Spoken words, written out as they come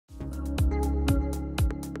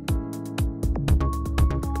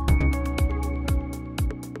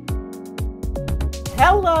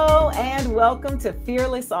Hello and welcome to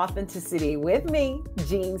Fearless Authenticity with me,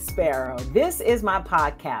 Jeanne Sparrow. This is my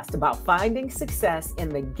podcast about finding success in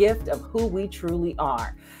the gift of who we truly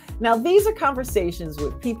are. Now, these are conversations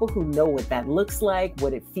with people who know what that looks like,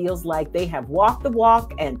 what it feels like. They have walked the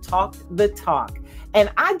walk and talked the talk.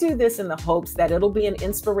 And I do this in the hopes that it'll be an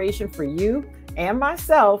inspiration for you and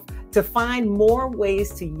myself to find more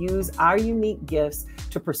ways to use our unique gifts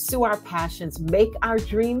to pursue our passions, make our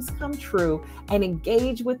dreams come true, and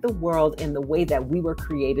engage with the world in the way that we were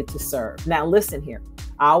created to serve. Now, listen here.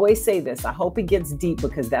 I always say this. I hope it gets deep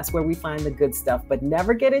because that's where we find the good stuff, but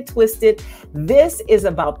never get it twisted. This is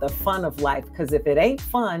about the fun of life because if it ain't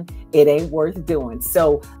fun, it ain't worth doing.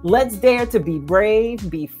 So let's dare to be brave,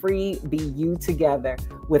 be free, be you together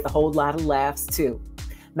with a whole lot of laughs too.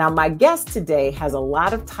 Now, my guest today has a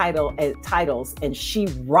lot of titles, and she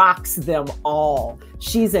rocks them all.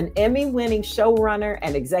 She's an Emmy-winning showrunner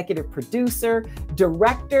and executive producer,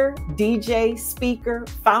 director, DJ, speaker,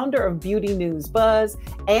 founder of Beauty News Buzz,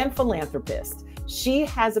 and philanthropist. She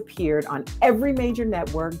has appeared on every major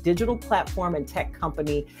network, digital platform, and tech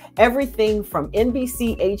company, everything from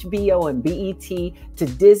NBC, HBO, and BET to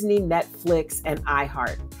Disney, Netflix, and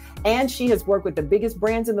iHeart. And she has worked with the biggest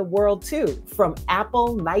brands in the world too, from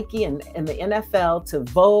Apple, Nike, and the NFL to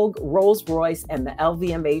Vogue, Rolls-Royce, and the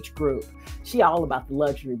LVMH group. She all about the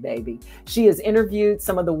luxury, baby. She has interviewed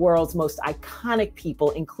some of the world's most iconic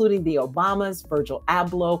people, including the Obamas, Virgil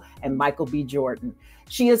Abloh, and Michael B. Jordan.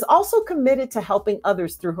 She is also committed to helping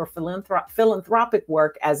others through her philanthropic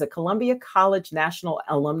work as a Columbia College National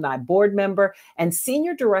Alumni Board member and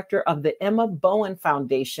senior director of the Emma Bowen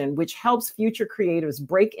Foundation, which helps future creators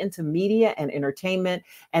break into media and entertainment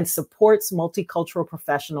and supports multicultural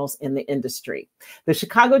professionals in the industry. The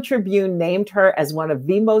Chicago Tribune named her as one of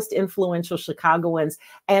the most influential Chicagoans,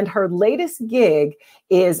 and her latest gig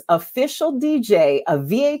is official DJ of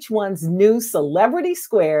VH1's new Celebrity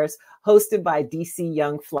Squares, hosted by DC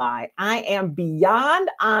Young Fly. I am beyond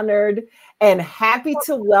honored and happy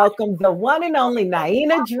to welcome the one and only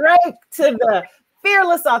Niena Drake to the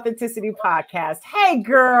Fearless Authenticity podcast. Hey,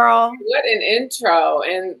 girl. What an intro.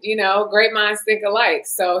 And, you know, great minds think alike.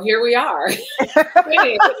 So here we are. In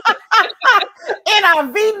our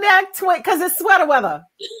V-neck twin, because it's sweater weather.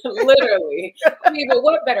 Literally. I mean, but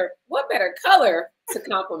what better color to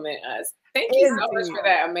compliment us? Thank you so much for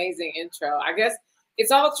that amazing intro. I guess it's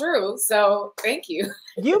all true. So thank you.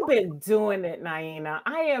 You've been doing it, Niena.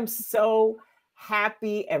 I am so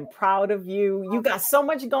happy and proud of you. You got so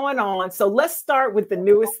much going on. So let's start with the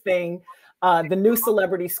newest thing, the new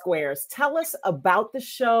Celebrity Squares. Tell us about the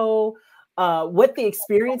show, what the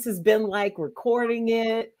experience has been like recording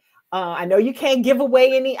it. I know you can't give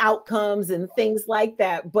away any outcomes and things like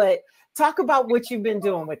that, but talk about what you've been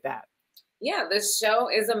doing with that. Yeah, this show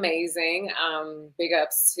is amazing. Big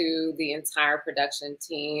ups to the entire production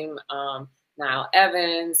team, Niall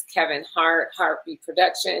Evans, Kevin Hart, Heartbeat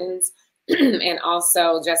Productions, and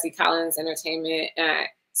also Jesse Collins Entertainment.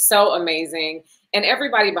 So amazing. And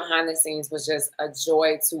everybody behind the scenes was just a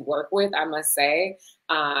joy to work with, I must say.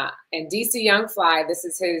 And DC Young Fly, this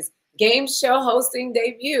is his game show hosting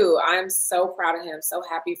debut. I'm so proud of him, so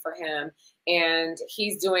happy for him. And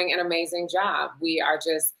he's doing an amazing job. We are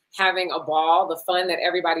just having a ball. The fun that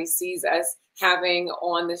everybody sees us having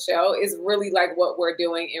on the show is really like what we're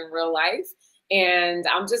doing in real life. And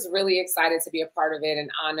I'm just really excited to be a part of it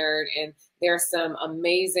and honored. And there's some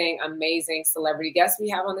amazing, amazing celebrity guests we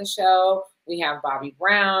have on the show. We have Bobby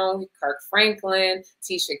Brown, Kirk Franklin,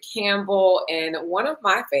 Tisha Campbell, and one of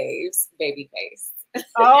my faves, Babyface.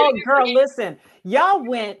 Oh, girl, listen, y'all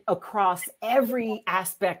went across every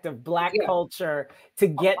aspect of Black culture to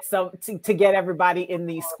get to get everybody in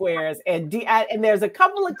these squares. And there's a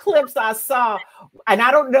couple of clips I saw, and I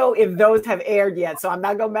don't know if those have aired yet, so I'm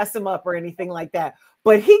not gonna mess them up or anything like that.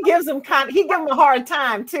 But he gives them a hard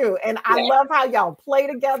time too. And I love how y'all play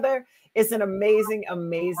together. It's an amazing,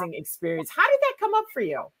 amazing experience. How did that come up for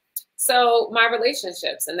you? So my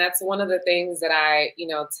relationships, and that's one of the things that I,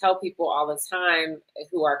 tell people all the time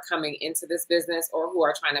who are coming into this business or who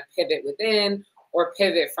are trying to pivot within or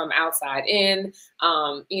pivot from outside in.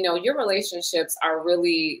 Your relationships are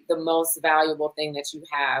really the most valuable thing that you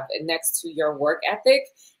have next to your work ethic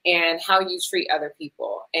and how you treat other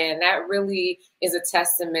people. And that really is a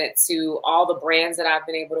testament to all the brands that I've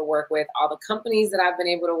been able to work with, all the companies that I've been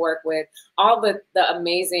able to work with, all the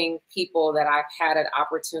amazing people that I've had an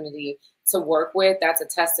opportunity to work with. That's a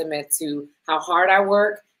testament to how hard I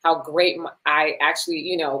work, how great I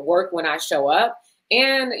actually, work when I show up.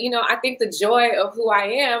 And, I think the joy of who I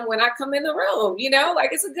am when I come in the room,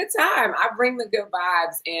 it's a good time. I bring the good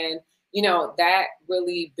vibes and, that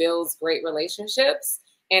really builds great relationships.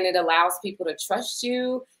 and it allows people to trust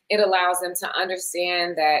you. It allows them to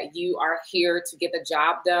understand that you are here to get the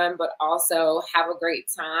job done, but also have a great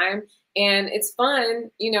time. And it's fun,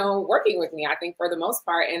 you know, working with me, I think, for the most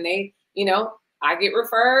part. And they, you know, I get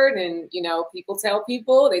referred, and, you know, people tell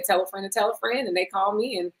people, they tell a friend to tell a friend, and they call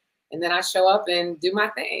me, and then I show up and do my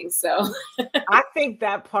thing. So I think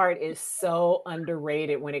that part is so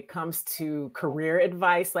underrated when it comes to career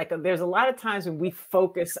advice. Like, there's a lot of times when we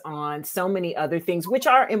focus on so many other things, which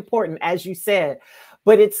are important, as you said,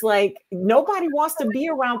 but it's like nobody wants to be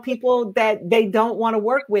around people that they don't want to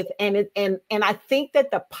work with. And I think that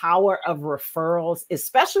the power of referrals,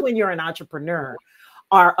 especially when you're an entrepreneur,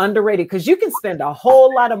 are underrated, because you can spend a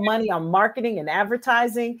whole lot of money on marketing and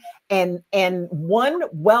advertising, and one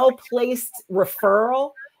well-placed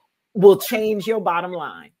referral will change your bottom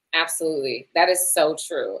line. Absolutely. That is so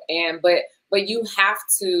true. And but you have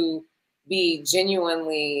to be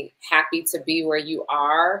genuinely happy to be where you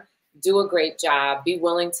are, do a great job, be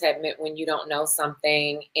willing to admit when you don't know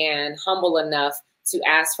something, and humble enough to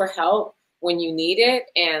ask for help when you need it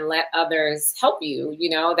and let others help you. You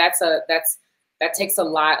know, that takes a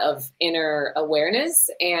lot of inner awareness.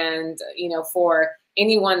 And, you know, for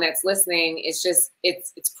anyone that's listening, it's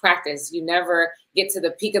practice. You never get to the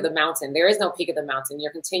peak of the mountain. There is no peak of the mountain.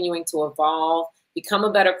 You're continuing to evolve, become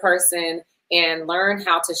a better person, and learn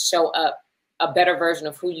how to show up a better version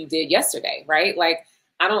of who you did yesterday, right? Like,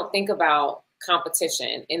 I don't think about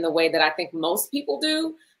competition in the way that I think most people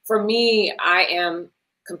do. For me, I am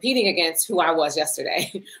competing against who I was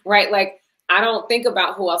yesterday, right? Like, I don't think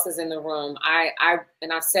about who else is in the room.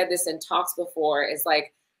 And I've said this in talks before, is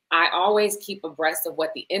like, I always keep abreast of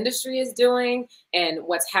what the industry is doing and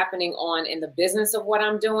what's happening in the business of what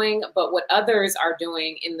I'm doing. But what others are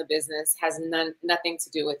doing in the business has nothing to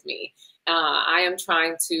do with me. I am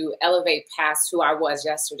trying to elevate past who I was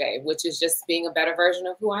yesterday, which is just being a better version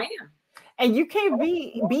of who I am. And you can't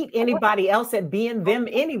beat anybody else at being them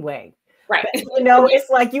anyway. Right. You know, it's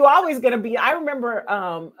like you always going to be. I remember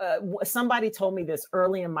somebody told me this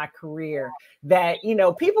early in my career that, you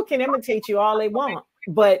know, people can imitate you all they want,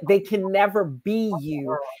 but they can never be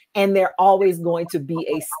you. And they're always going to be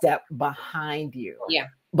a step behind you. Yeah.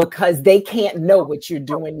 Because they can't know what you're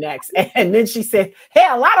doing next. And then she said,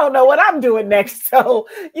 hell, I don't know what I'm doing next. So,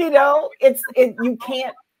 you know, they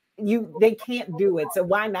can't do it. So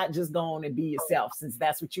why not just go on and be yourself, since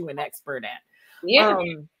that's what you're an expert at? Yeah.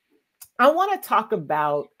 I want to talk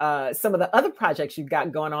about some of the other projects you've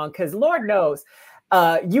got going on, because Lord knows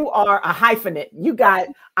you are a hyphenate. You got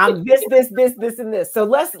this, and this. So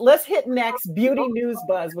let's hit next Beauty News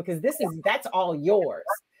Buzz, because that's all yours,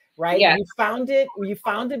 right? Yeah. You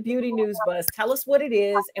founded Beauty News Buzz. Tell us what it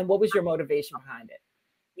is and what was your motivation behind it.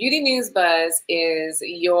 Beauty News Buzz is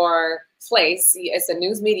your place. It's a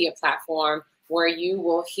news media platform where you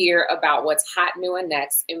will hear about what's hot, new, and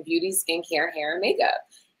next in beauty, skincare, hair, and makeup.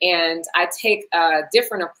 And I take a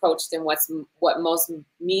different approach than what most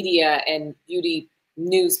media and beauty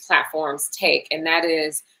news platforms take. And that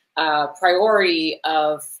is a priority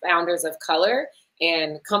of founders of color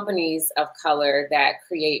and companies of color that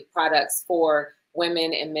create products for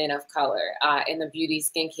women and men of color in the beauty,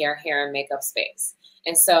 skincare, hair, and makeup space.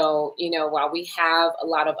 And so, you know, while we have a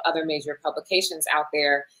lot of other major publications out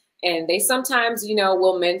there, and they sometimes, you know,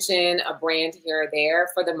 will mention a brand here or there,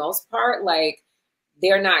 for the most part, like,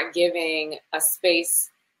 they're not giving a space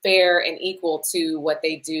fair and equal to what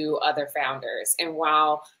they do other founders. And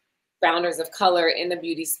while founders of color in the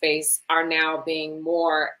beauty space are now being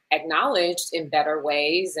more acknowledged in better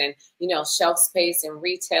ways, and, you know, shelf space and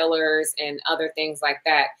retailers and other things like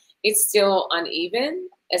that, it's still uneven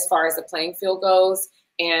as far as the playing field goes.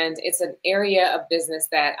 And it's an area of business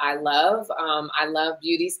that I love. I love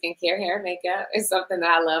beauty, skincare, hair, makeup. It's something that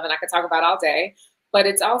I love and I could talk about all day. But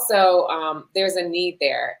it's also, there's a need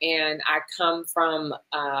there. And I come from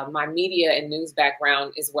my media and news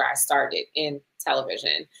background is where I started in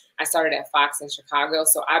television. I started at Fox in Chicago.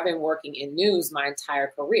 So I've been working in news my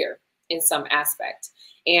entire career in some aspect.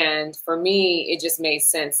 And for me, it just made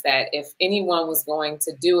sense that if anyone was going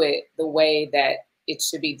to do it the way that it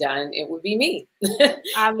should be done, it would be me.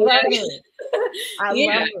 I love it. I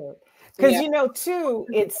love it. Because, you know, too,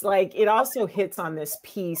 it's like it also hits on this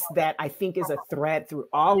piece that I think is a thread through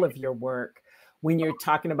all of your work, when you're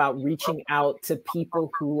talking about reaching out to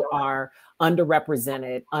people who are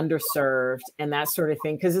underrepresented, underserved, and that sort of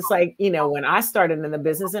thing. Because it's like, you know, when I started in the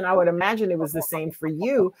business, and I would imagine it was the same for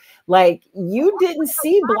you, like you didn't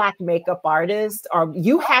see Black makeup artists, or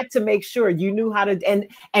you had to make sure you knew how to,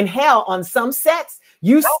 and hell, on some sets,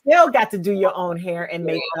 you still got to do your own hair and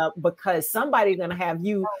makeup because somebody's gonna have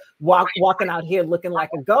you walking out here looking like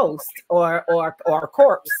a ghost or a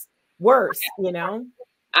corpse. Worse, you know.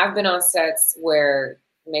 I've been on sets where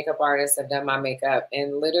makeup artists have done my makeup,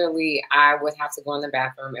 and literally I would have to go in the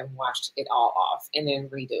bathroom and wash it all off and then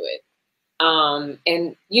redo it.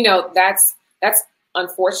 And you know, that's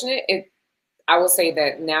unfortunate. I will say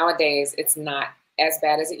that nowadays it's not as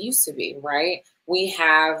bad as it used to be, right? We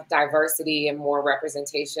have diversity and more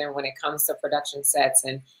representation when it comes to production sets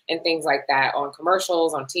and things like that, on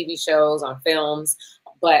commercials, on TV shows, on films.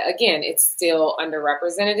 But again, it's still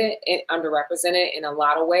underrepresented in a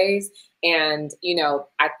lot of ways. And, you know,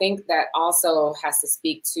 I think that also has to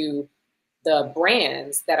speak to the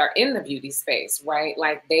brands that are in the beauty space, right?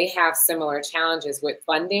 Like they have similar challenges with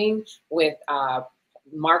funding, with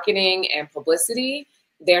marketing and publicity.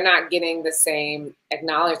 They're not getting the same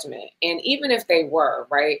acknowledgement. And even if they were,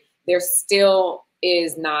 right, there still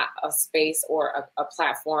is not a space or a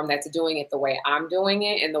platform that's doing it the way I'm doing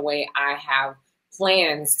it and the way I have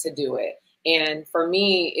plans to do it. And for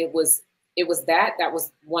me, it was that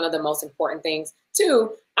was one of the most important things.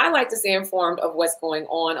 Two, I like to stay informed of what's going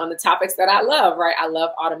on the topics that I love, right? I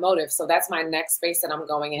love automotive. So that's my next space that I'm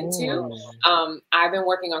going into. I've been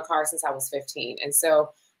working on cars since I was 15. And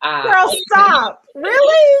so girl, stop.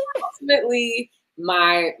 Really? Ultimately,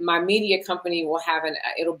 my media company will have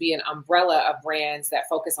it'll be an umbrella of brands that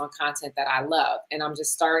focus on content that I love. And I'm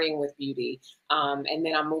just starting with beauty. And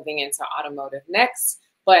then I'm moving into automotive next.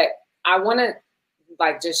 But I want to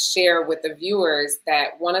just share with the viewers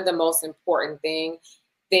that one of the most important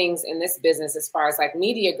things in this business, as far as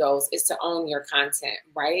media goes, is to own your content,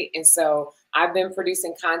 right? And so I've been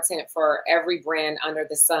producing content for every brand under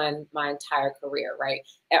the sun my entire career, right?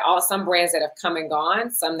 Some brands that have come and gone,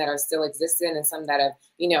 some that are still existing, and some that have,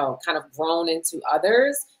 kind of grown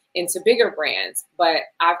into bigger brands. But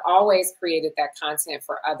I've always created that content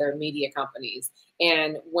for other media companies.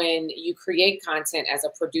 And when you create content as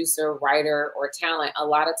a producer, writer, or talent, a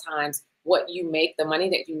lot of times what you make, the money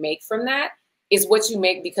that you make from that, is what you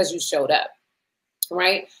make because you showed up,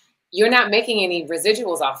 right? You're not making any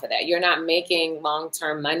residuals off of that. You're not making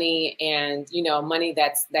long-term money and, money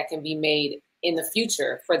that can be made in the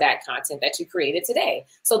future for that content that you created today.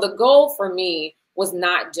 So the goal for me was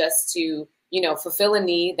not just to, fulfill a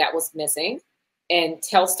need that was missing and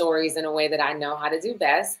tell stories in a way that I know how to do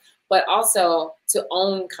best, but also to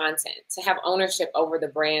own content, to have ownership over the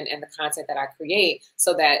brand and the content that I create,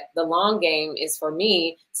 so that the long game is for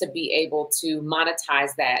me to be able to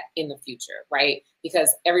monetize that in the future, right?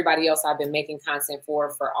 Because everybody else I've been making content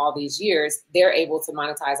for all these years, they're able to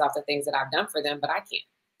monetize off the things that I've done for them, but I can't.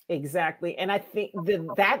 Exactly. And I think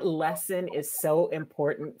that lesson is so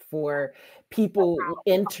important for people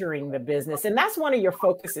entering the business. And that's one of your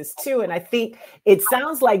focuses too. And I think it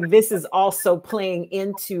sounds like this is also playing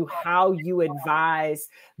into how you advise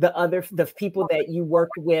the people that you work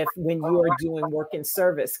with when you are doing work in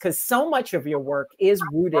service, because so much of your work is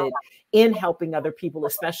rooted in helping other people,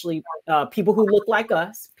 especially people who look like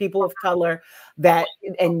us, people of color,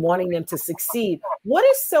 and wanting them to succeed. What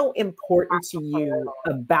is so important to you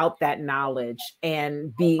about that knowledge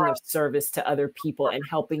and being of service to other people and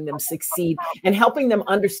helping them succeed and helping them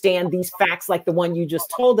understand these facts like the one you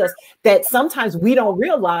just told us that sometimes we don't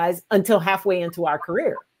realize until halfway into our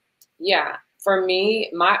career? Yeah, for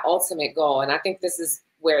me, my ultimate goal, and I think this is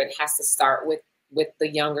where it has to start with the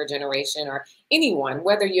younger generation or anyone,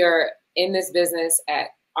 whether you're in this business at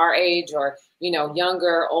our age or,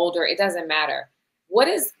 younger, older, it doesn't matter. What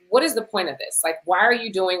is the point of this? Why are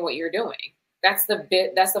you doing what you're doing? That's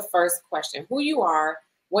the first question. Who you are,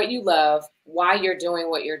 what you love, why you're doing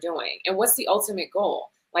what you're doing, and what's the ultimate goal?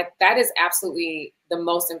 That is absolutely the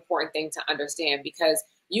most important thing to understand, because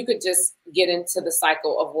you could just get into the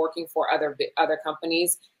cycle of working for other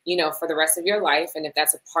companies, for the rest of your life. And if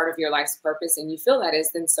that's a part of your life's purpose and you feel that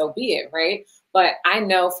is, then so be it, right? But I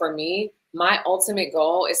know for me, my ultimate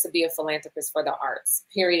goal is to be a philanthropist for the arts,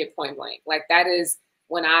 period, point blank. That is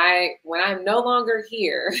when I'm no longer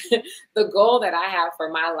here, the goal that I have for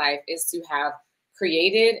my life is to have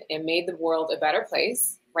created and made the world a better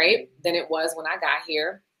place, right, than it was when I got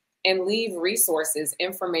here, and leave resources,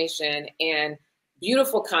 information, and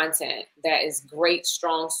beautiful content that is great,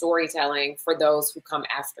 strong storytelling for those who come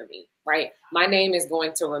after me, right? My name is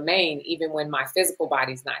going to remain even when my physical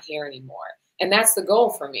body's not here anymore. And that's the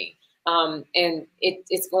goal for me. And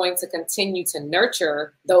it's going to continue to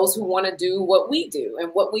nurture those who want to do what we do and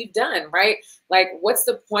what we've done, right? Like, what's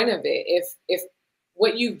the point of it if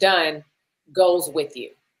what you've done goes with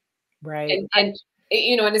you? Right. And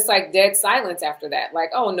you know, and it's like dead silence after that.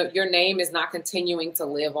 Like, oh, no, your name is not continuing to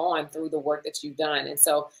live on through the work that you've done. And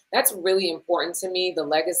so that's really important to me, the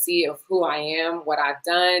legacy of who I am, what I've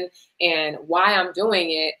done, and why I'm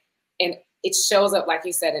doing it. And it shows up, like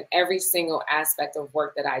you said, in every single aspect of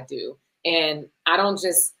work that I do. And I don't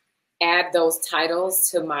just add those titles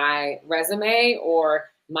to my resume or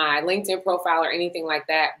my LinkedIn profile or anything like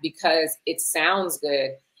that because it sounds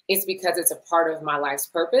good. It's because it's a part of my life's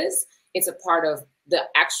purpose. It's a part of the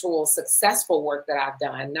actual successful work that I've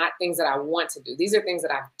done, not things that I want to do. These are things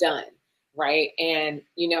that I've done, right? And,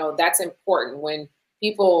 you know, that's important when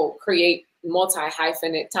people create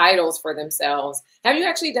multi-hyphenate titles for themselves. Have you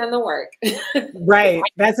actually done the work? Right.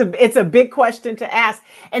 It's a big question to ask.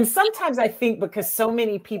 And sometimes I think because so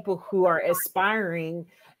many people who are aspiring,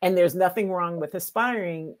 and there's nothing wrong with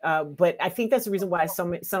aspiring, but I think that's the reason why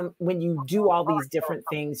some when you do all these different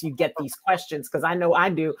things, you get these questions, because I know I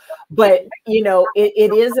do. But you know,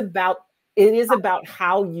 it is about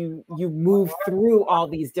how you move through all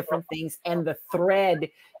these different things and the thread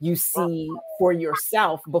you see for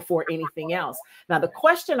yourself before anything else. Now, the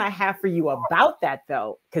question I have for you about that,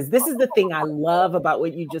 though, because this is the thing I love about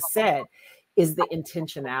what you just said, is the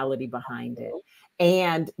intentionality behind it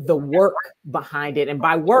and the work behind it. And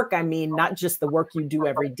by work, I mean not just the work you do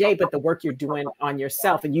every day, but the work you're doing on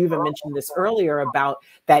yourself. And you even mentioned this earlier about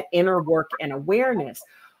that inner work and awareness.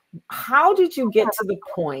 How did you get to the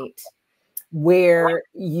point where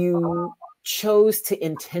you chose to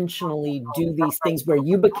intentionally do these things, where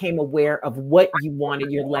you became aware of what you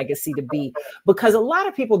wanted your legacy to be? Because a lot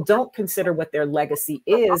of people don't consider what their legacy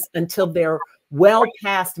is until they're well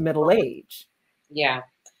past middle age. Yeah.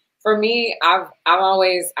 For me, I've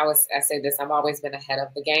always been ahead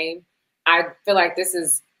of the game. I feel like this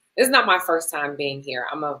is not my first time being here.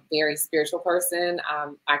 I'm a very spiritual person.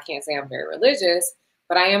 I can't say I'm very religious,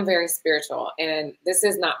 but I am very spiritual. And this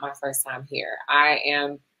is not my first time here. I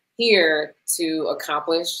am here to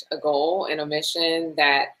accomplish a goal and a mission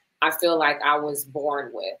that I feel like I was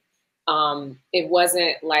born with. It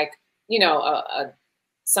wasn't like, you know,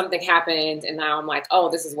 something happened and now I'm like,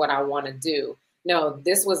 oh, this is what I want to do. No,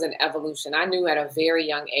 this was an evolution. I knew at a very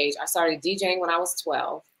young age. I started DJing when I was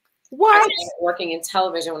 12. What? I started working in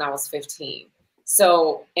television when I was 15.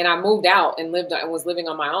 So, and I moved out and was living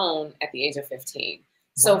on my own at the age of 15.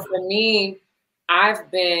 So for me, I've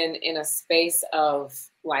been in a space of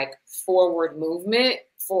like forward movement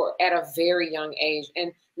at a very young age.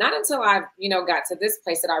 And not until I, you know, got to this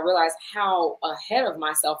place that I realized how ahead of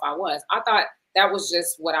myself I was. I thought that was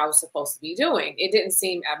just what I was supposed to be doing. It didn't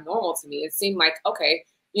seem abnormal to me. It seemed like, okay,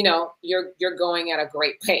 you know, you're going at a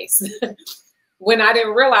great pace. When I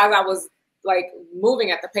didn't realize I was like moving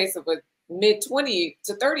at the pace of a mid 20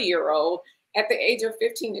 to 30-year-old at the age of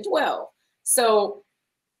 15 to 12. So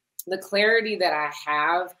the clarity that I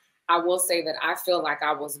have, I will say that I feel like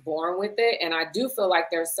I was born with it. And I do feel like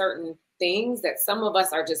there are certain things that some of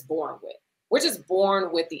us are just born with. We're just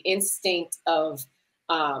born with the instinct of,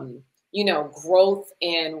 you know, growth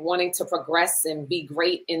and wanting to progress and be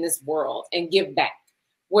great in this world and give back.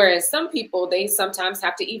 Whereas some people, they sometimes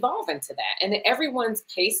have to evolve into that. And everyone's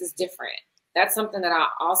pace is different. That's something that I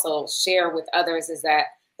also share with others, is that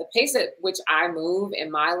the pace at which I move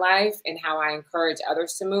in my life and how I encourage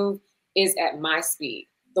others to move is at my speed.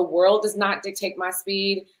 The world does not dictate my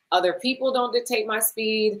speed. Other people don't dictate my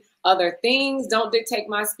speed. Other things don't dictate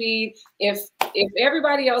my speed. If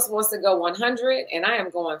everybody else wants to go 100 and I am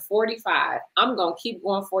going 45, I'm going to keep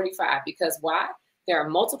going 45, because why? There are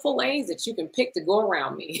multiple lanes that you can pick to go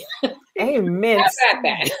around me. Amen. How about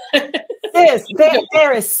that? Sis,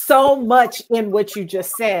 there is so much in what you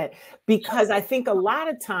just said, because I think a lot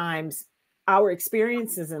of times our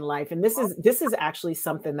experiences in life, and this is actually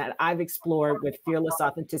something that I've explored with Fearless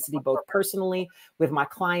Authenticity, both personally with my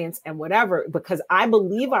clients and whatever, because I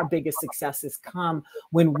believe our biggest successes come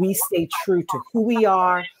when we stay true to who we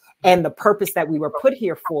are and the purpose that we were put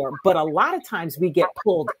here for. But a lot of times we get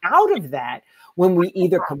pulled out of that when we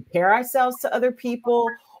either compare ourselves to other people,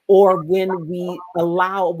 or when we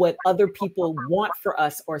allow what other people want for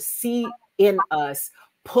us or see in us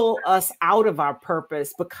pull us out of our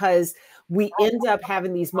purpose, because we end up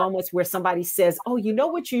having these moments where somebody says, oh, you know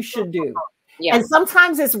what you should do? Yeah. And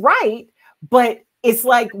sometimes it's right, but it's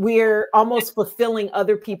like we're almost fulfilling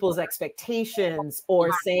other people's expectations, or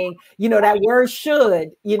saying, you know, that word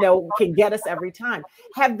should, you know, can get us every time.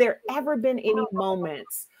 Have there ever been any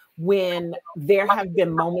moments when there have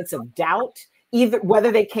been moments of doubt either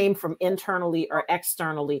whether they came from internally or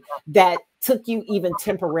externally, that took you even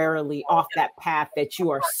temporarily off that path that you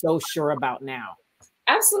are so sure about now?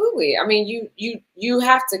 Absolutely. I mean, you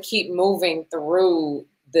have to keep moving through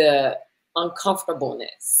the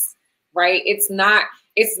uncomfortableness, right? It's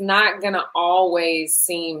not gonna always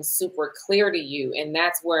seem super clear to you. And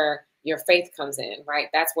that's where your faith comes in, right?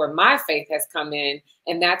 That's where my faith has come in.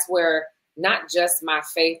 And that's where not just my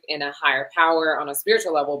faith in a higher power on a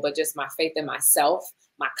spiritual level, but just my faith in myself,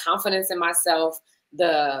 my confidence in myself.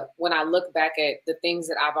 When I look back at the things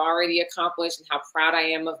that I've already accomplished and how proud I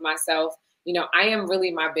am of myself, you know, I am really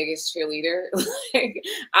my biggest cheerleader. Like,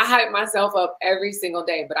 I hype myself up every single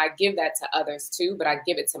day, but I give that to others too, but I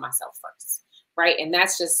give it to myself first, right? And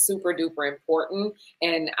that's just super duper important.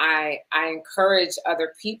 And I encourage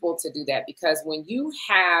other people to do that, because when you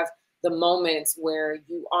have the moments where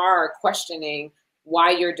you are questioning why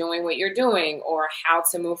you're doing what you're doing, or how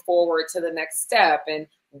to move forward to the next step, and,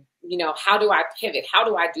 you know, how do I pivot? How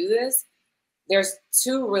do I do this? There's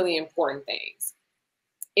two really important things.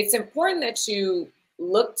 It's important that you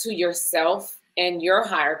look to yourself and your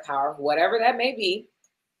higher power, whatever that may be.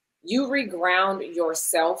 You reground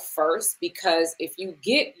yourself first, because if you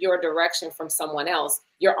get your direction from someone else,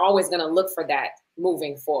 you're always going to look for that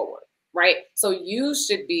moving forward, right? So you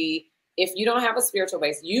should be, if you don't have a spiritual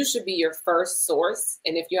base, you should be your first source.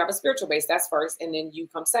 And if you have a spiritual base, that's first, and then you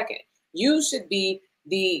come second. You should be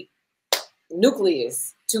the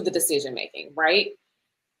nucleus to the decision making, right?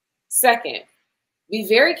 Second, be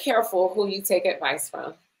very careful who you take advice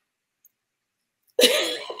from.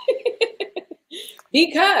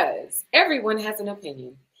 Because everyone has an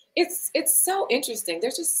opinion. It's so interesting.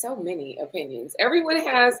 There's just so many opinions. Everyone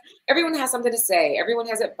has something to say. Everyone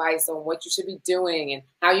has advice on what you should be doing and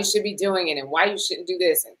how you should be doing it and why you shouldn't do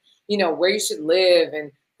this, and, you know, where you should live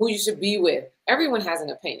and who you should be with. Everyone has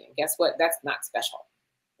an opinion. Guess what? That's not special.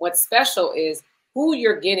 What's special is who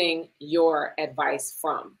you're getting your advice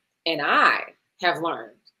from. And I have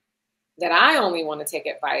learned that I only want to take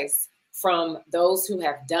advice from those who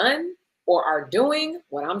have done or are doing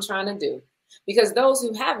what I'm trying to do. Because those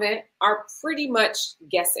who haven't are pretty much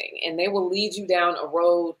guessing, and they will lead you down a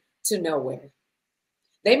road to nowhere.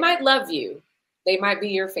 They might love you. They might be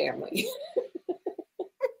your family.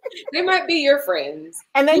 They might be your friends.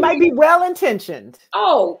 And they might be well-intentioned.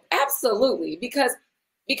 Oh, absolutely. Because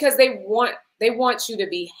they want you to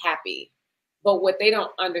be happy. But what they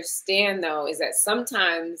don't understand, though, is that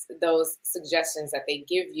sometimes those suggestions that they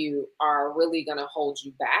give you are really going to hold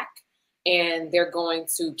you back. And they're going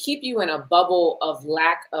to keep you in a bubble of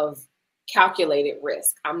lack of calculated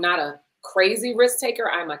risk. I'm not a crazy risk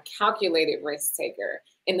taker. I'm a calculated risk taker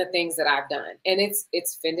in the things that I've done. And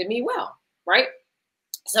it's fended me well, right?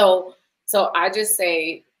 So I just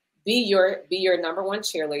say, be your number one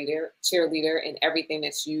cheerleader in everything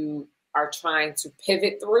that you are trying to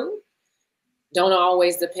pivot through. Don't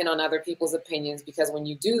always depend on other people's opinions, because when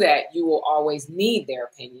you do that, you will always need their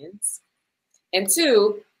opinions. And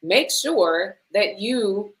two, make sure that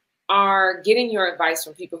you are getting your advice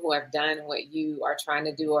from people who have done what you are trying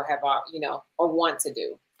to do or have, or want to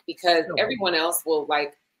do, because everyone else will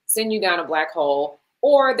like send you down a black hole,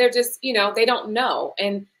 or they're just, they don't know.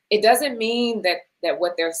 And it doesn't mean that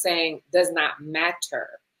what they're saying does not matter.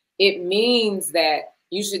 It means that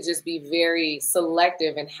you should just be very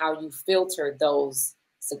selective in how you filter those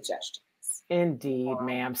suggestions. Indeed,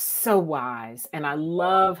 ma'am. So wise. And I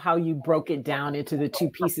love how you broke it down into the two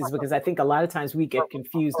pieces, because I think a lot of times we get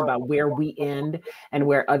confused about where we end and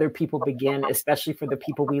where other people begin, especially for the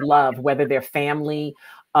people we love, whether they're family,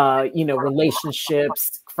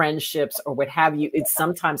 relationships, friendships, or what have you. It's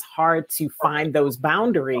sometimes hard to find those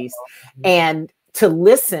boundaries and to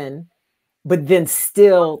listen, but then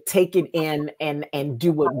still take it in and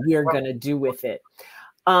do what we're going to do with it.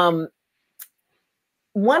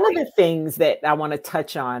 One of the things that I want to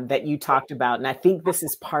touch on that you talked about, and I think this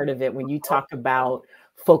is part of it, when you talk about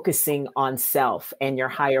focusing on self and your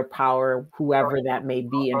higher power, whoever that may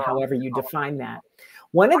be, and however you define that.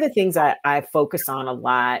 One of the things I focus on a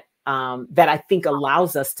lot that I think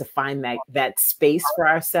allows us to find that space for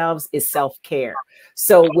ourselves is self-care.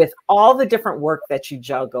 So with all the different work that you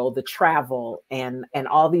juggle, the travel and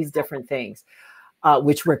all these different things,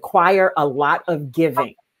 which require a lot of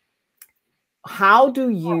giving, how do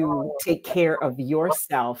you take care of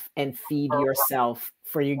yourself and feed yourself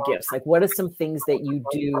for your gifts? Like, what are some things that you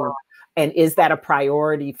do? And is that a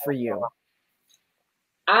priority for you?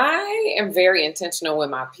 I am very intentional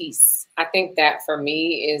with my peace. I think that for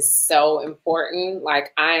me is so important.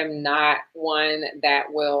 Like, I am not one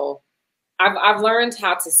that will, I've learned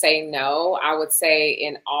how to say no, I would say,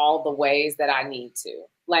 in all the ways that I need to.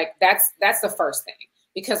 Like that's the first thing.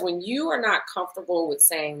 Because when you are not comfortable with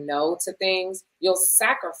saying no to things, you'll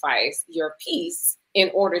sacrifice your peace in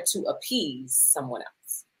order to appease someone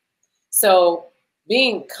else. So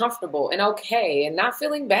being comfortable and okay and not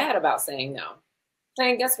feeling bad about saying no.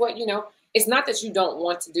 Saying, guess what, it's not that you don't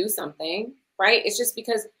want to do something, right? It's just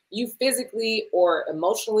because you physically or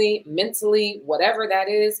emotionally, mentally, whatever that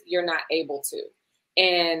is, you're not able to.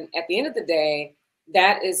 And at the end of the day,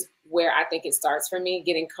 that is where I think it starts for me,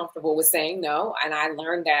 getting comfortable with saying no. And I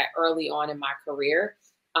learned that early on in my career.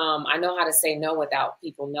 I know how to say no without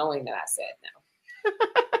people knowing that I said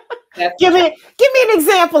no. Give me an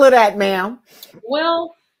example of that, ma'am.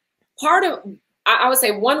 Well, I would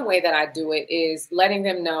say one way that I do it is letting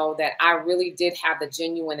them know that I really did have the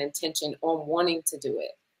genuine intention on wanting to do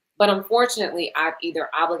it. But unfortunately, I've either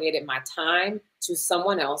obligated my time to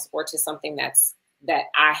someone else or to something that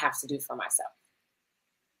I have to do for myself.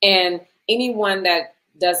 And anyone that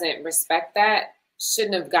doesn't respect that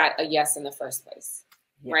shouldn't have got a yes in the first place.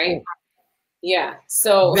 Yeah. Right? Yeah.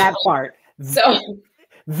 So that part.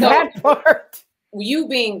 That part. You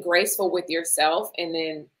being graceful with yourself, and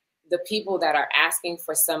then the people that are asking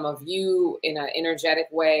for some of you in an energetic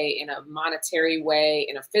way, in a monetary way,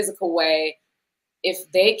 in a physical way,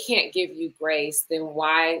 if they can't give you grace, then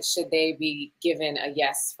why should they be given a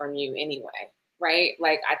yes from you anyway? Right?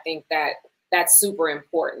 Like, I think that's super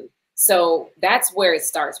important. So that's where it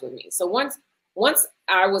starts with me. So once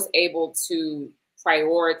I was able to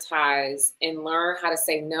prioritize and learn how to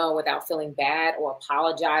say no without feeling bad or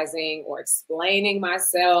apologizing or explaining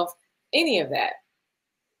myself, any of that,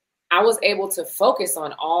 I was able to focus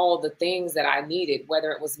on all the things that I needed,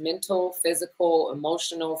 whether it was mental, physical,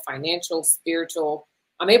 emotional, financial, spiritual.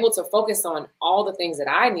 I'm able to focus on all the things that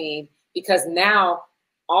I need, because now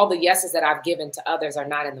all the yeses that I've given to others are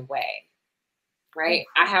not in the way, right?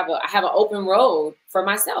 I have an open road for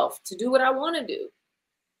myself to do what I want to do.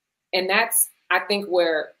 And that's, I think,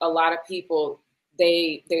 where a lot of people,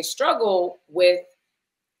 they struggle with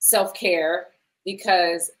self-care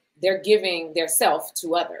because they're giving their self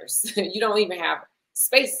to others. You don't even have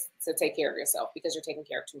space to take care of yourself because you're taking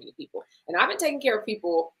care of too many people. And I've been taking care of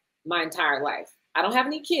people my entire life. I don't have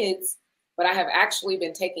any kids, but I have actually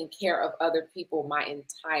been taking care of other people my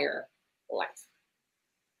entire life.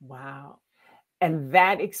 Wow. And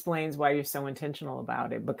that explains why you're so intentional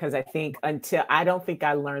about it, because I don't think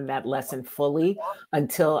I learned that lesson fully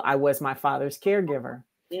until I was my father's caregiver.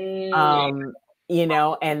 And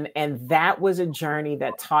that was a journey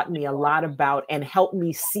that taught me a lot about and helped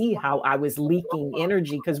me see how I was leaking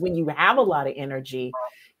energy. Because when you have a lot of energy,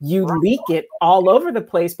 you leak it all over the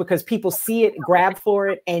place because people see it, grab for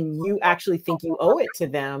it, and you actually think you owe it to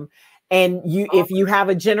them. And if you have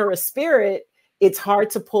a generous spirit, it's hard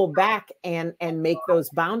to pull back and make those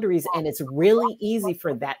boundaries. And it's really easy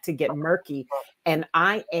for that to get murky. And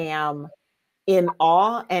I am in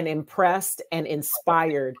awe and impressed and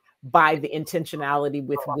inspired by the intentionality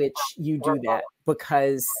with which you do that,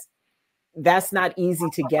 because that's not easy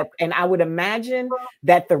to get. And I would imagine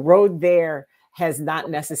that the road there has not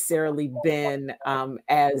necessarily been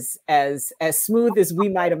as smooth as we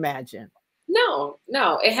might imagine. No,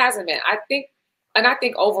 it hasn't been. I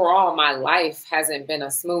think overall my life hasn't been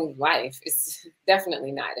a smooth life. It's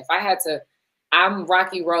definitely not. If I had to, I'm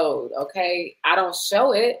rocky road. Okay. I don't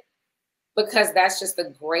show it because that's just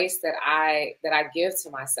the grace that I give to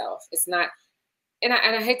myself. It's not, and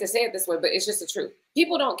I hate to say it this way, but it's just the truth.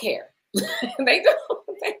 People don't care. They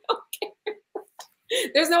don't care.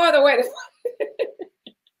 There's no other way to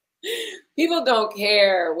people don't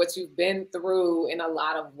care what you've been through in a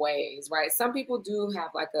lot of ways, right? Some people do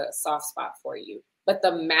have like a soft spot for you, but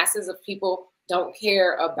the masses of people don't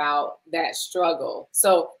care about that struggle.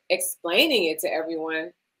 So explaining it to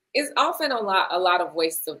everyone is often a lot of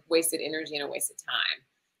wasted energy and a waste of time.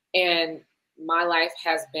 And my life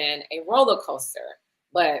has been a roller coaster,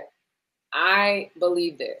 but I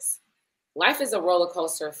believe this. Life is a roller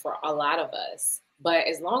coaster for a lot of us, but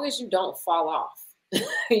as long as you don't fall off,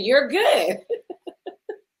 you're good.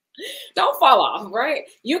 Don't fall off, right?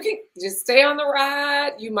 You can just stay on the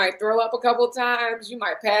ride. You might throw up a couple times. You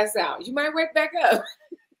might pass out. You might wake back up.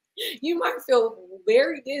 You might feel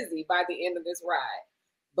very dizzy by the end of this ride,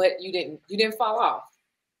 but you didn't fall off.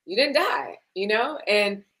 You didn't die,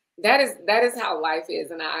 and that is how life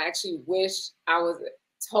is. And I actually wish I was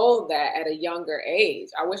told that at a younger age.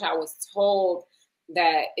 I wish I was told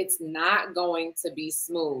that it's not going to be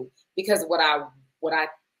smooth, because what I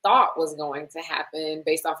thought was going to happen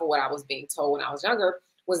based off of what I was being told when I was younger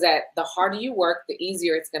was that the harder you work, the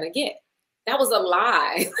easier it's going to get. That was a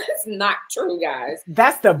lie. That's not true, guys.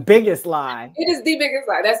 That's the biggest lie. It is the biggest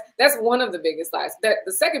lie. That's one of the biggest lies.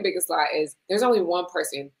 The second biggest lie is there's only one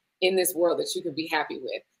person in this world that you can be happy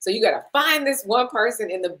with. So you got to find this one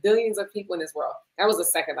person in the billions of people in this world. That was the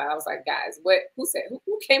second lie. I was like, guys,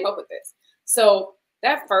 who came up with this? So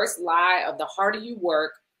that first lie of the harder you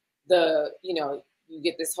work, you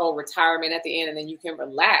get this whole retirement at the end and then you can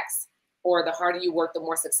relax, or the harder you work, the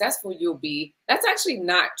more successful you'll be. That's actually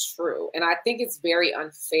not true. And I think it's very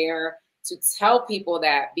unfair to tell people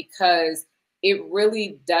that, because it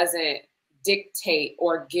really doesn't dictate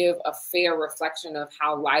or give a fair reflection of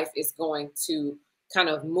how life is going to kind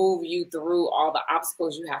of move you through all the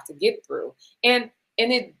obstacles you have to get through. And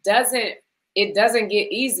it doesn't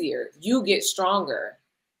get easier. You get stronger.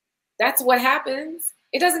 That's what happens.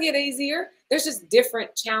 It doesn't get easier. There's just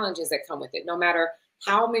different challenges that come with it. No matter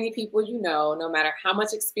how many people you know, no matter how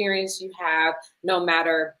much experience you have, no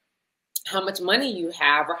matter how much money you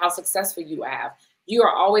have or how successful you have, you are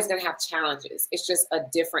always going to have challenges. It's just a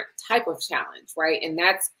different type of challenge, right? And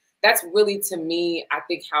that's really, to me, I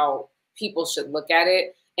think how people should look at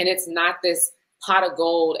it. And it's not this pot of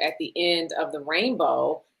gold at the end of the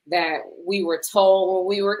rainbow that we were told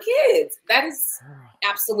when we were kids. That is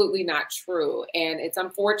absolutely not true. And it's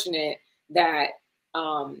unfortunate that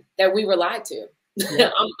we were lied to.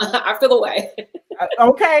 Yeah. I feel away.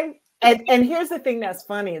 Okay. And here's the thing that's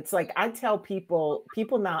funny. It's like, I tell people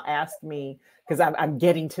now ask me, because I'm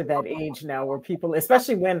getting to that age now where people,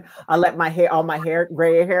 especially when I let all my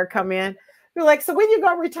gray hair come in, they're like, so when you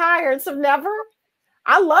gonna retire? And so never.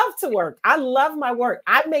 I love to work. I love my work.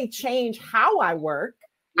 I may change how I work.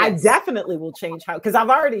 Yes. I definitely will change because I've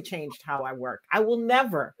already changed how I work. I will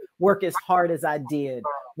never work as hard as I did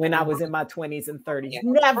when I was in my 20s and 30s. Yeah.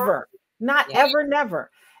 Never. Not ever, never.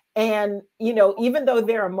 And, even though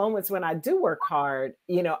there are moments when I do work hard,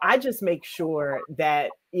 I just make sure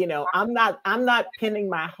that, I'm not pinning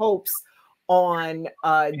my hopes on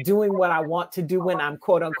doing what I want to do when I'm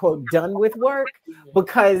quote unquote done with work,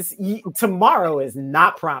 because tomorrow is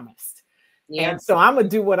not promised. Yeah. And so I'm going to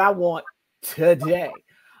do what I want today.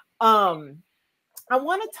 I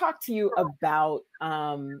want to talk to you about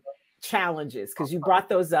challenges, because you brought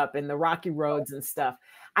those up in the rocky roads and stuff.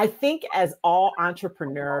 I think as all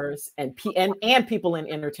entrepreneurs and people in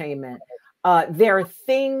entertainment, there are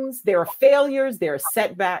failures, there are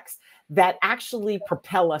setbacks that actually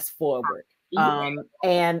propel us forward. And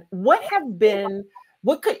if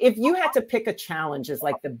you had to pick a challenge as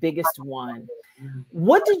like the biggest one,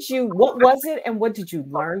 what was it and what did you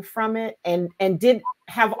learn from it? And did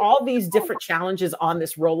have all these different challenges on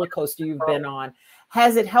this roller coaster you've been on,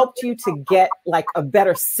 has it helped you to get like a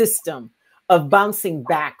better system of bouncing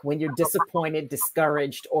back when you're disappointed,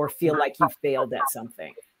 discouraged, or feel like you failed at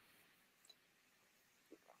something?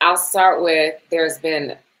 I'll start with, there's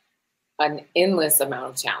been an endless amount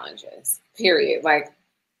of challenges, period. Like,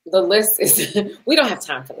 the list is, we don't have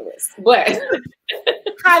time for the list, but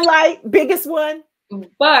highlight biggest one.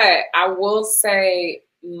 But I will say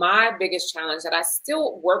my biggest challenge that I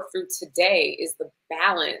still work through today is the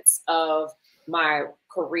balance of my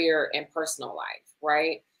career and personal life,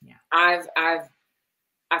 right? Yeah. I've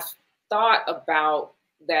thought about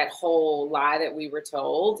that whole lie that we were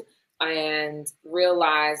told and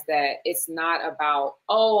realized that it's not about,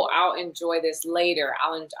 oh, I'll enjoy this later.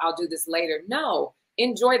 I'll do this later. No,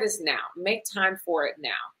 enjoy this now. Make time for it now.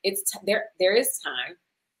 There is time,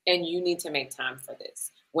 and you need to make time for this.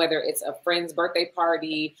 Whether it's a friend's birthday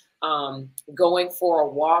party, going for a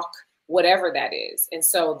walk, whatever that is. And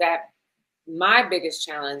so my biggest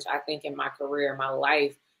challenge, I think, in my career, my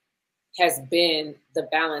life, has been the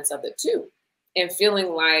balance of the two, and feeling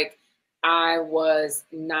like I was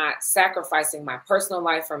not sacrificing my personal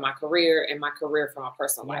life for my career and my career for my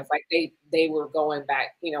personal life. Like they were going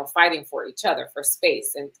back, fighting for each other for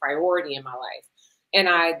space and priority in my life. And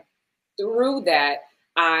through that,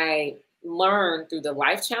 I learned through the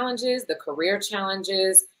life challenges, the career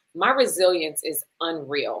challenges, my resilience is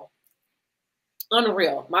unreal.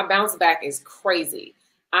 Unreal. My bounce back is crazy.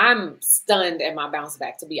 I'm stunned at my bounce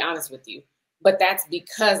back, to be honest with you. But that's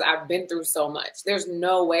because I've been through so much. There's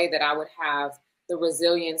no way that I would have the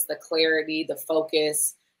resilience, the clarity, the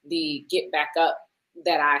focus, the get back up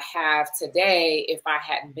that I have today if I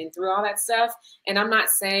hadn't been through all that stuff. And I'm not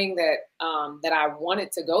saying that that I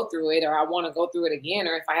wanted to go through it or I want to go through it again,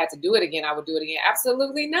 or if I had to do it again, I would do it again.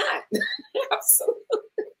 Absolutely not. Absolutely.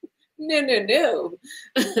 No.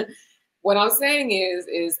 What I'm saying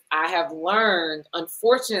is I have learned,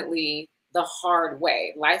 unfortunately, the hard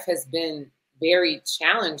way. Life has been very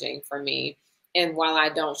challenging for me. And while I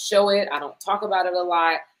don't show it, I don't talk about it a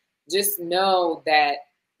lot, just know that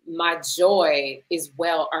my joy is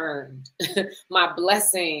well earned. My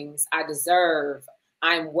blessings I deserve.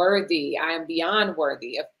 I'm worthy. I am beyond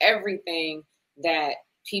worthy of everything that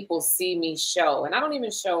people see me show. And I don't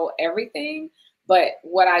even show everything, but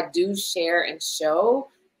what I do share and show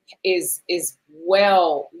is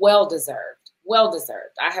well deserved. Well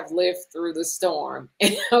deserved. I have lived through the storm.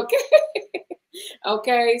 Okay.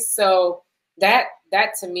 Okay. So that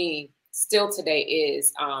to me still today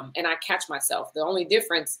is, and I catch myself. The only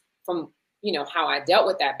difference from, you know, how I dealt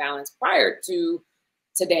with that balance prior to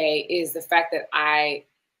today is the fact that I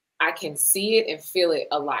can see it and feel it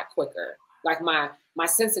a lot quicker. Like my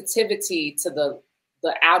sensitivity to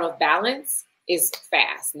the out of balance is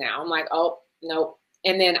fast now. I'm like, oh, no.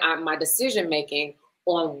 And then my decision making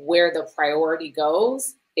on where the priority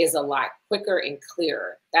goes is a lot quicker and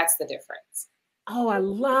clearer. That's the difference. Oh, I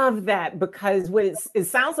love that, because what it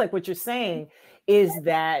sounds like what you're saying is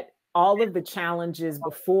that all of the challenges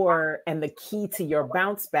before and the key to your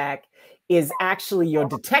bounce back is actually your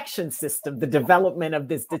detection system, the development of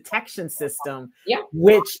this detection system, yeah,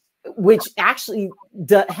 which actually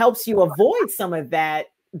helps you avoid some of that,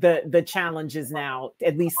 the challenges now,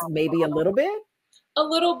 at least maybe a little bit. A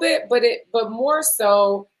little bit, but more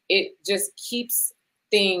so, it just keeps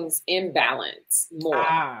things in balance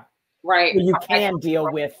more. Right. Well, you can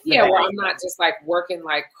deal with. Yeah. Well, I'm not just like working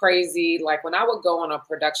like crazy. Like when I would go on a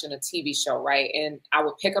production, a TV show, right, and I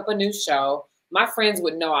would pick up a new show, my friends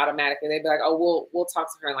would know automatically. They'd be like, oh, we'll talk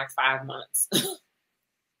to her in like 5 months.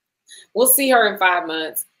 We'll see her in 5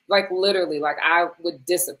 months. Like literally, like I would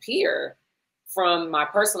disappear from my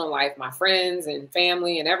personal life, my friends and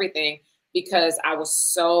family and everything, because I was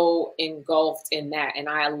so engulfed in that. And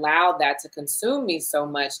I allowed that to consume me so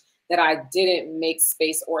much that I didn't make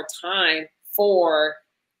space or time for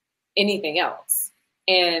anything else.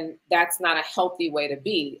 And that's not a healthy way to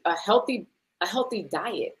be. A healthy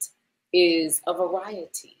diet is a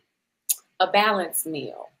variety, a balanced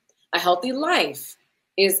meal. A healthy life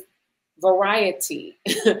is variety,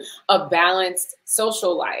 a balanced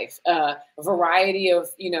social life, a variety of,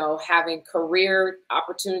 you know, having career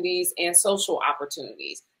opportunities and social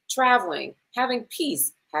opportunities, traveling, having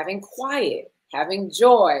peace, having quiet, having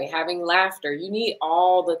joy, having laughter. You need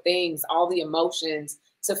all the things, all the emotions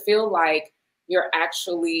to feel like you're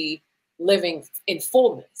actually living in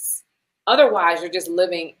fullness. Otherwise, you're just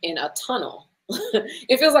living in a tunnel.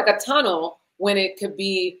 It feels like a tunnel when it could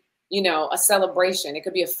be, you know, a celebration. It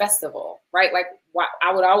could be a festival, right? Like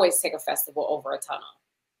I would always take a festival over a tunnel,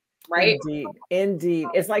 right? Indeed.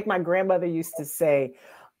 It's like my grandmother used to say,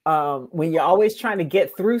 when you're always trying to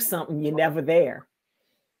get through something, you're never there.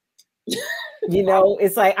 You know,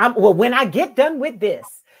 it's like, when I get done with this,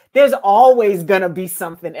 there's always going to be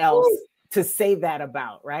something else to say that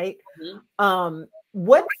about, right? Mm-hmm.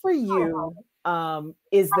 What for you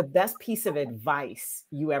is the best piece of advice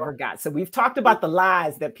you ever got? So we've talked about the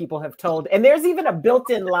lies that people have told, and there's even a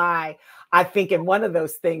built-in lie, I think, in one of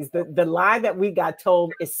those things, the lie that we got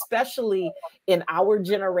told, especially in our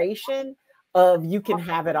generation, of you can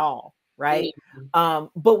have it all. Right.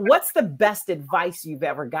 But what's the best advice you've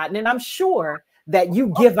ever gotten? And I'm sure that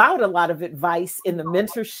you give out a lot of advice in the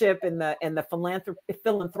mentorship and the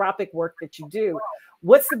philanthropic work that you do.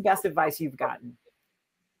 What's the best advice you've gotten?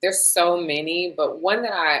 There's so many, but one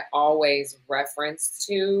that I always reference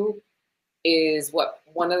to is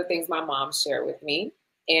one of the things my mom shared with me.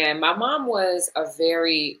 And my mom was a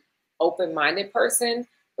very open-minded person,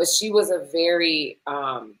 but she was a very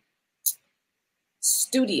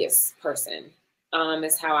studious person,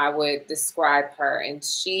 is how I would describe her. And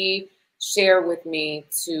she shared with me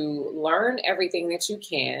to learn everything that you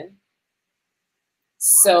can,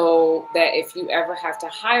 so that if you ever have to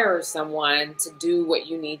hire someone to do what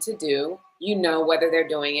you need to do, you know whether they're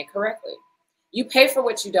doing it correctly. You pay for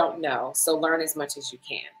what you don't know, so learn as much as you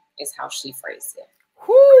can, is how she phrased it.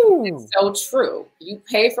 It's so true. You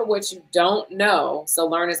pay for what you don't know, so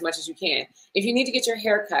learn as much as you can. If you need to get your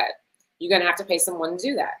hair cut, you're going to have to pay someone to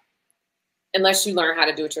do that, unless you learn how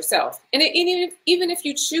to do it yourself. And even if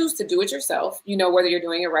you choose to do it yourself, you know whether you're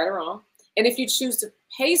doing it right or wrong. And if you choose to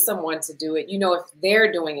pay someone to do it, you know if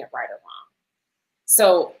they're doing it right or wrong.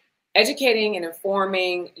 So educating and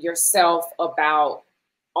informing yourself about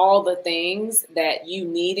all the things that you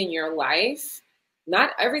need in your life,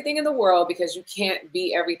 not everything in the world, because you can't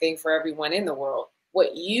be everything for everyone in the world.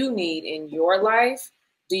 What you need in your life.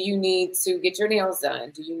 Do you need to get your nails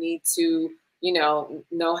done? Do you need to,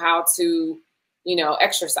 know how to,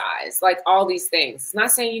 exercise? Like all these things. It's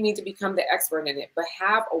not saying you need to become the expert in it, but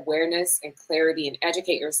have awareness and clarity and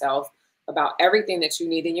educate yourself about everything that you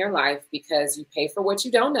need in your life, because you pay for what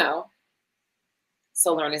you don't know.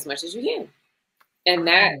 So learn as much as you can. And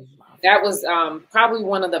that was probably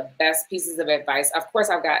one of the best pieces of advice. Of course,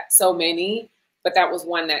 I've got so many, but that was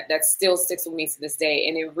one that still sticks with me to this day.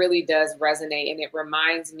 And it really does resonate. And it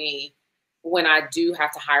reminds me when I do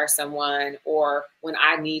have to hire someone or when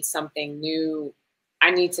I need something new, I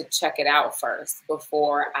need to check it out first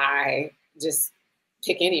before I just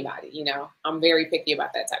pick anybody. You know, I'm very picky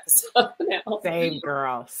about that type of stuff now. Same,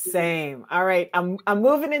 girl, same. All right, I'm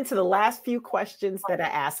moving into the last few questions that I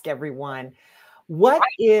ask everyone. What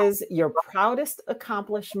is your proudest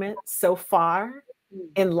accomplishment so far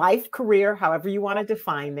in life, career, however you want to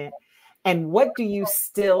define it? And what do you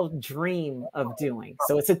still dream of doing?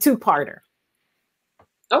 So it's a two-parter.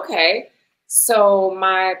 Okay. So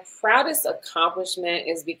my proudest accomplishment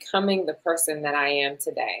is becoming the person that I am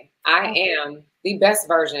today. I am the best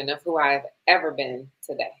version of who I've ever been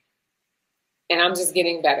today. And I'm just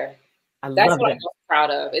getting better. That's what I'm most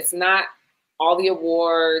proud of. It's not all the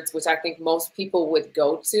awards, which I think most people would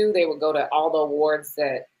go to. They would go to all the awards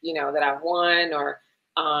that, you know, that I've won, or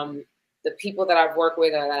the people that I've worked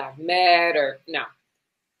with or that I've met, or no,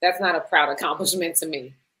 that's not a proud accomplishment to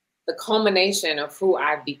me. The culmination of who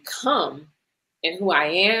I've become and who I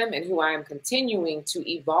am and who I am continuing to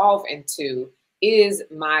evolve into is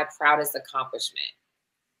my proudest accomplishment.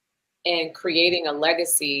 And creating a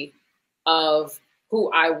legacy of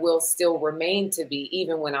who I will still remain to be,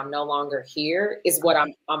 even when I'm no longer here, is what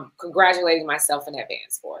I'm congratulating myself in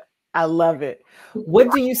advance for. I love it.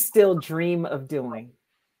 What do you still dream of doing?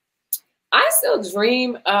 I still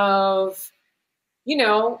dream of, you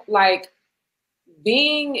know, like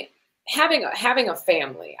having a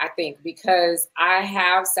family, I think, because I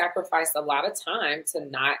have sacrificed a lot of time to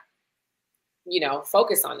not, you know,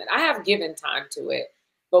 focus on it. I have given time to it.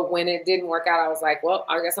 But when it didn't work out, I was like, well,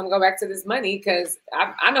 I guess I'm going to go back to this money because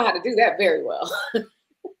I know how to do that very well.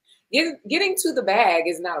 Getting to the bag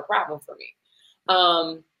is not a problem for me.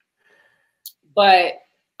 But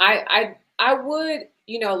I would,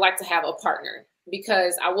 you know, like to have a partner,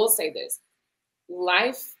 because I will say this,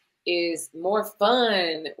 life is more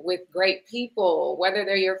fun with great people, whether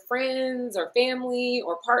they're your friends or family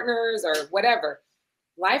or partners or whatever.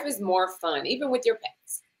 Life is more fun, even with your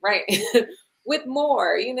pets, right? With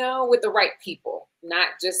more, you know, with the right people, not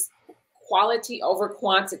just quality over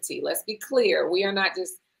quantity. Let's be clear. We are not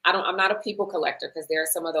just, I'm not a people collector, because there are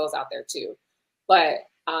some of those out there too. But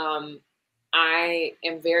I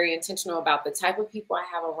am very intentional about the type of people I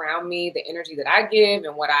have around me, the energy that I give,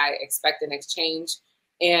 and what I expect in exchange.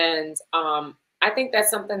 And I think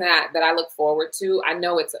that's something that I look forward to. I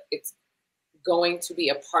know it's going to be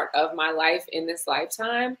a part of my life in this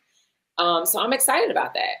lifetime. So I'm excited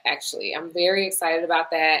about that, actually. I'm very excited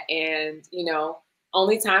about that. And, you know,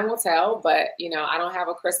 only time will tell, but, you know, I don't have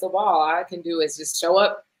a crystal ball. All I can do is just show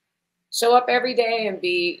up every day and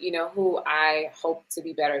be, you know, who I hope to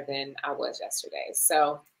be better than I was yesterday.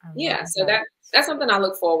 So, yeah, so that's something I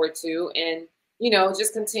look forward to. And, you know,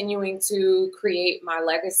 just continuing to create my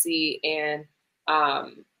legacy and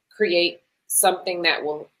create something that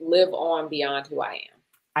will live on beyond who I am.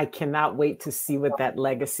 I cannot wait to see what that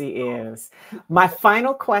legacy is. My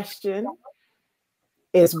final question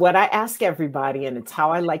is what I ask everybody, and it's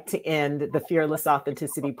how I like to end the Fearless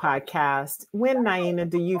Authenticity podcast. When, Niena,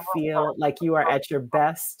 do you feel like you are at your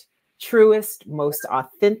best, truest, most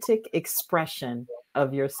authentic expression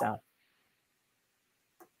of yourself?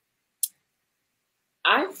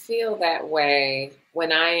 I feel that way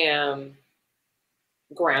when I am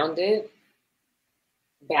grounded,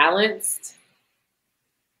 balanced,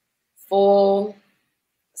 full,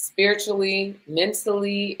 spiritually,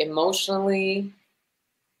 mentally, emotionally,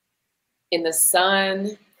 in the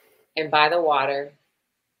sun and by the water,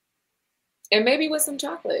 and maybe with some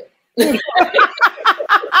chocolate. I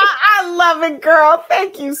love it, girl.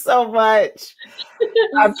 Thank you so much.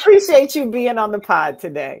 I appreciate you being on the pod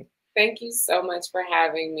today. Thank you so much for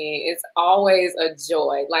having me. It's always a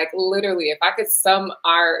joy. Like, literally, if I could sum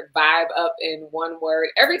our vibe up in one word,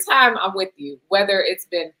 every time I'm with you, whether it's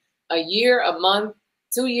been a year, a month,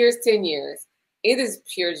 2 years, 10 years, it is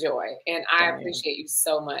pure joy. And I appreciate you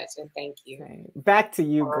so much. And thank you. Back to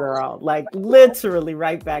you, girl. Like, literally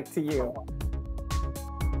right back to you.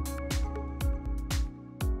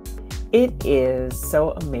 It is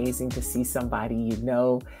so amazing to see somebody you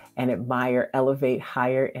know and admire elevate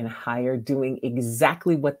higher and higher, doing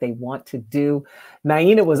exactly what they want to do.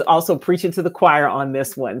 Niena was also preaching to the choir on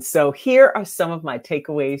this one. So here are some of my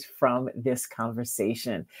takeaways from this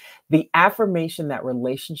conversation. The affirmation that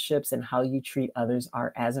relationships and how you treat others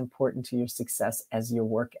are as important to your success as your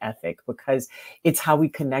work ethic, because it's how we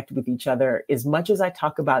connect with each other. As much as I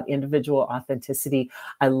talk about individual authenticity,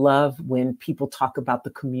 I love when people talk about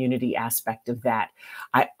the community aspect of that.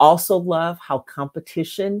 I also love how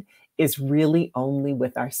competition is really only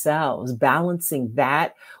with ourselves, balancing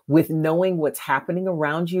that with knowing what's happening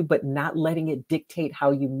around you, but not letting it dictate how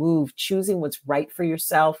you move, choosing what's right for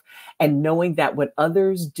yourself, and knowing that what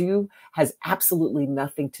others do has absolutely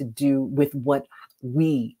nothing to do with what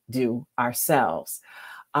we do ourselves.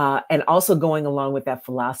 And also going along with that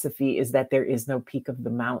philosophy is that there is no peak of the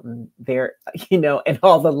mountain there, and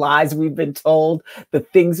all the lies we've been told, the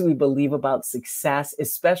things we believe about success,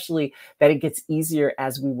 especially that it gets easier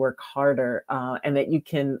as we work harder, and that you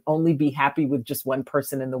can only be happy with just one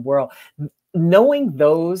person in the world. Knowing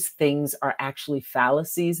those things are actually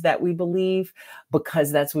fallacies that we believe because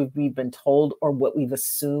that's what we've been told or what we've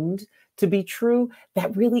assumed to be true,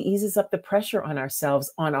 that really eases up the pressure on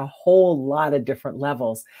ourselves on a whole lot of different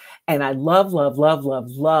levels. And I love, love, love,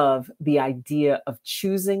 love, love the idea of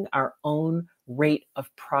choosing our own rate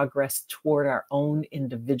of progress toward our own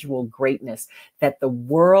individual greatness, that the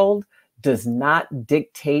world does not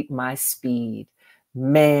dictate my speed.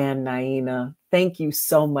 Man, Niena, thank you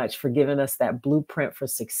so much for giving us that blueprint for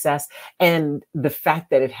success and the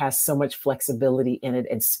fact that it has so much flexibility in it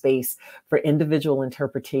and space for individual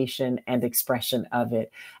interpretation and expression of it.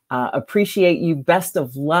 Appreciate you. Best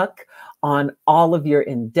of luck on all of your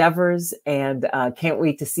endeavors, and can't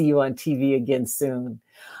wait to see you on TV again soon.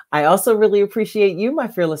 I also really appreciate you, my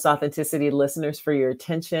Fearless Authenticity listeners, for your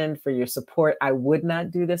attention, for your support. I would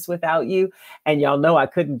not do this without you. And y'all know I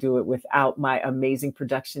couldn't do it without my amazing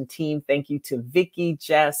production team. Thank you to Vicky,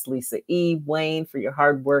 Jess, Lisa E, Wayne for your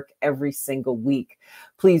hard work every single week.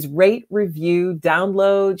 Please rate, review,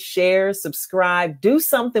 download, share, subscribe, do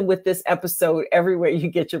something with this episode everywhere you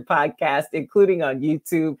get your podcast, including on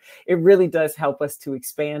YouTube. It really does help us to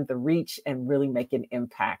expand the reach and really make an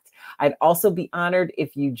impact. I'd also be honored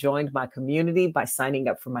if you joined my community by signing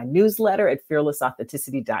up for my newsletter at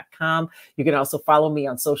fearlessauthenticity.com. You can also follow me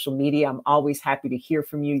on social media. I'm always happy to hear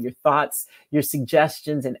from you, your thoughts, your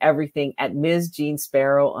suggestions, and everything at Ms. Jeanne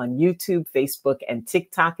Sparrow on YouTube, Facebook, and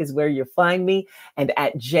TikTok is where you'll find me, and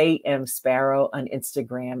at JM Sparrow on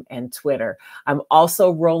Instagram and Twitter. I'm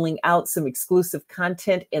also rolling out some exclusive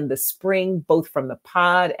content in the spring, both from the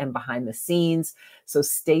pod and behind the scenes. So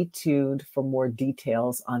stay tuned for more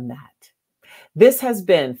details on that. This has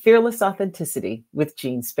been Fearless Authenticity with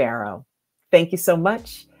Jeanne Sparrow. Thank you so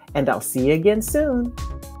much, and I'll see you again soon.